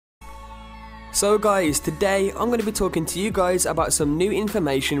So guys, today I'm going to be talking to you guys about some new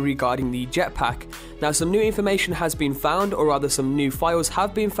information regarding the Jetpack. Now some new information has been found, or rather some new files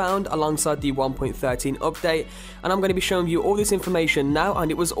have been found alongside the 1.13 update, and I'm going to be showing you all this information now,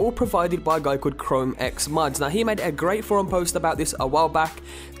 and it was all provided by a guy called Chrome X Mods. Now he made a great forum post about this a while back,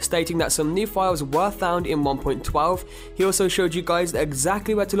 stating that some new files were found in 1.12. He also showed you guys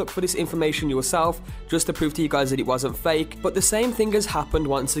exactly where to look for this information yourself, just to prove to you guys that it wasn't fake. But the same thing has happened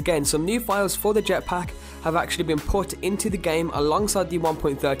once again. Some new files for the Jetpack have actually been put into the game alongside the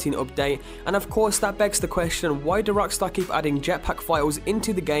 1.13 update, and of course that begs the question, why do Rockstar keep adding Jetpack files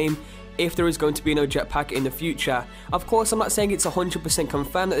into the game if there is going to be no Jetpack in the future? Of course, I'm not saying it's 100%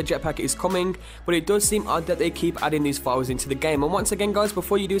 confirmed that the Jetpack is coming, but it does seem odd that they keep adding these files into the game. And once again guys,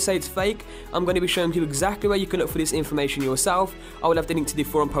 before you do say it's fake, I'm going to be showing you exactly where you can look for this information yourself. I will have the link to the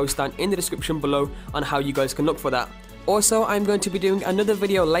forum post down in the description below on how you guys can look for that. Also, I'm going to be doing another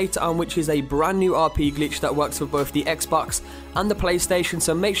video later on, which is a brand new RP glitch that works for both the Xbox and the PlayStation,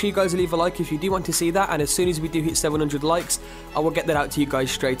 so make sure you guys leave a like if you do want to see that, and as soon as we do hit 700 likes, I will get that out to you guys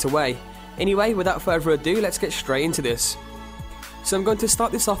straight away. Anyway, without further ado, let's get straight into this. So I'm going to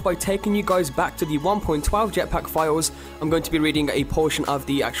start this off by taking you guys back to the 1.12 Jetpack files. I'm going to be reading a portion of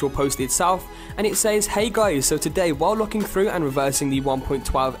the actual post itself, and it says, "Hey guys, so today while looking through and reversing the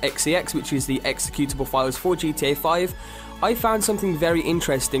 1.12 XEX, which is the executable files for GTA 5, I found something very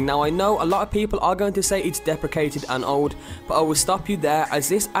interesting. Now I know a lot of people are going to say it's deprecated and old, but I will stop you there as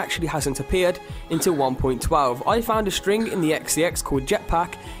this actually hasn't appeared until 1.12. I found a string in the XEX called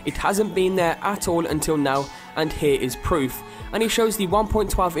Jetpack. It hasn't been there at all until now, and here is proof." And he shows the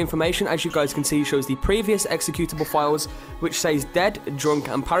 1.12 information. As you guys can see, he shows the previous executable files, which says dead, drunk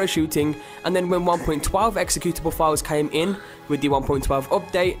and parachuting, and then when 1.12 executable files came in with the 1.12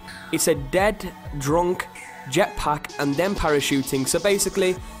 update, it said dead, drunk, Jetpack and then parachuting. So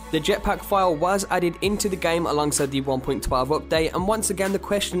basically the Jetpack file was added into the game alongside the 1.12 update, and once again the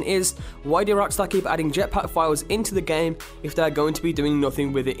question is, why do Rockstar keep adding Jetpack files into the game if they're going to be doing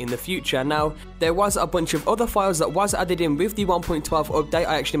nothing with it in the future? Now there was a bunch of other files that was added in with the 1.12 update.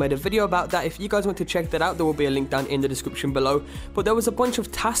 I actually made a video about that. If you guys want to check that out, there will be a link down in the description below. But there was a bunch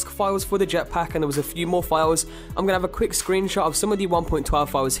of task files for the Jetpack, and there was a few more files. I'm gonna have a quick screenshot of some of the 1.12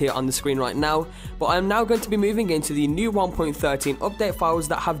 files here on the screen right now, but I'm now going to be moving into the new 1.13 update files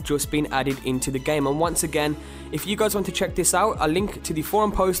that have just been added into the game. And once again, if you guys want to check this out, a link to the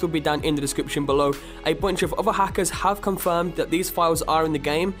forum post will be down in the description below. A bunch of other hackers have confirmed that these files are in the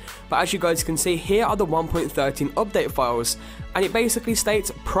game, but as you guys can see, here are the 1.13 update files, and it basically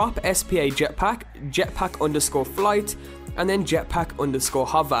states prop SPA jetpack, jetpack underscore flight, and then jetpack underscore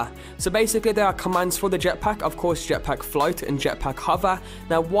hover. So basically there are commands for the jetpack, of course jetpack flight and jetpack hover.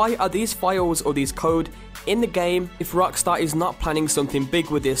 Now why are these files or these code in the game if Rockstar is not planning something big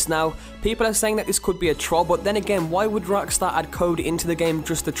with this? Now people are saying that this could be a troll, but then again, why would Rockstar add code into the game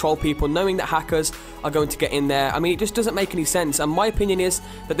just to troll people, knowing that hackers are going to get in there? I mean, it just doesn't make any sense, and my opinion is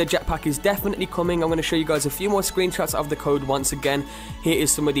that the Jetpack is definitely coming. I'm going to show you guys a few more screenshots of the code once again. Here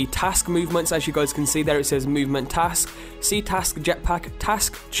is some of the task movements. As you guys can see there, it says movement task, C task jetpack,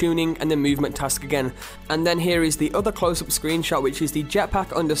 task tuning, and then movement task again. And then here is the other close-up screenshot, which is the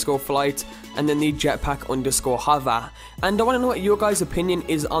jetpack underscore flight and then the jetpack underscore hover. And I want to know what your guys' opinion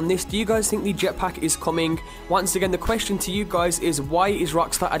is on this. Do you guys think the Jetpack is coming? Once again, the question to you guys is, why is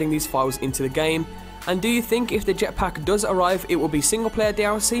Rockstar adding these files into the game? And do you think if the Jetpack does arrive, it will be single player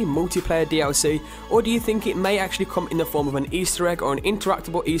DLC, multiplayer DLC, or do you think it may actually come in the form of an Easter egg or an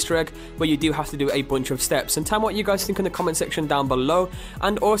interactable Easter egg where you do have to do a bunch of steps? And tell me what you guys think in the comment section down below.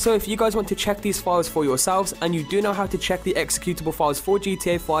 And also, if you guys want to check these files for yourselves and you do know how to check the executable files for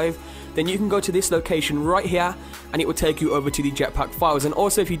GTA 5, then you can go to this location right here and it will take you over to the Jetpack files. And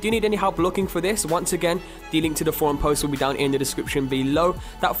also, if you do need any help looking for this, once again, the link to the forum post will be down in the description below.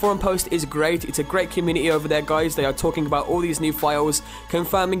 That forum post is great. It's a great community over there, guys. They are talking about all these new files,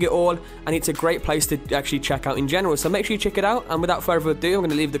 confirming it all, and it's a great place to actually check out in general. So make sure you check it out, and without further ado, I'm going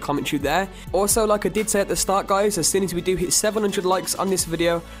to leave the commentary there. Also, like I did say at the start, guys, as soon as we do hit 700 likes on this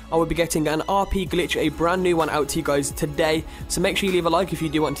video, I will be getting an RP glitch, a brand new one, out to you guys today. So make sure you leave a like if you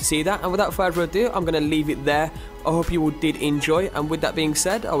do want to see that, and without further ado, I'm going to leave it there. I hope you all did enjoy, and with that being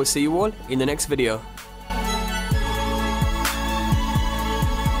said, I will see you all in the next video.